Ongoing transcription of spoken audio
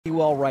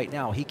well right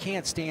now. He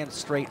can't stand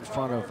straight in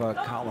front of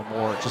Kollin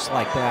Moore just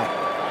like that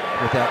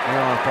with that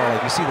narrow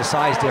volley. You see the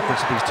size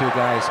difference of these two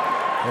guys.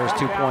 There's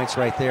 2 points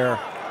right there.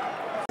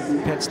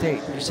 Penn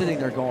State, you're sitting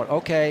there going,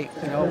 okay,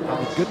 you know,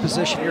 I'm in good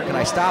position here. Can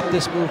I stop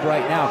this move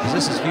right now? Because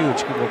this is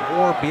huge. Will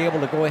Moore be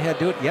able to go ahead and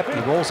do it? Yep, he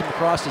rolls him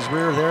across his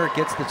rear there,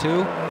 gets the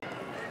two.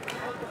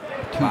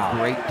 Two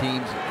great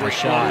teams, great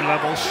shot.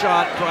 level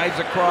shot, drives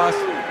across,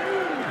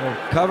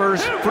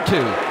 covers for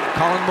two.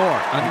 Kollin Moore,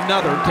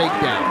 another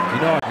takedown.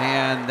 You know,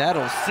 and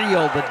that'll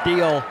seal the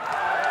deal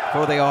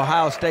for the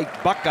Ohio State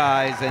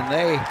Buckeyes, and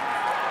they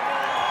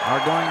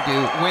are going to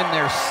win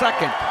their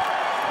second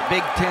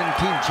Big Ten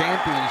team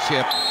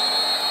championship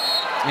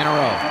in a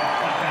row.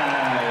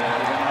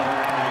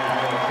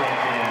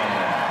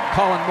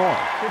 Kollin Moore,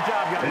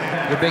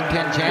 the Big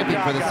Ten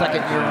champion for the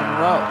second year in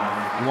a row.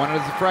 He won it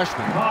as a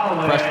freshman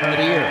of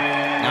the year.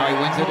 Now he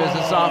wins it as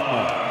a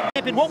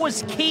sophomore. What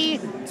was key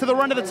to the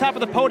run to the top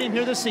of the podium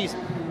here this season?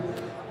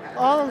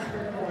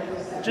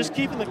 Just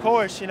keeping the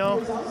course, you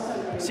know.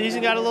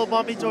 Season got a little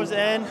bumpy towards the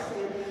end.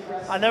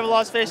 I never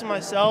lost faith in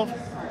myself.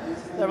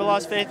 Never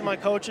lost faith in my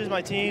coaches,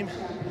 my team.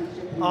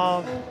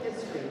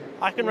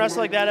 I can wrestle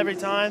like that every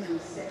time.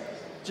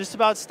 Just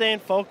about staying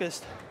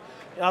focused.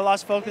 You know, I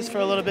lost focus for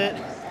a little bit.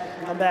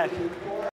 I'm back.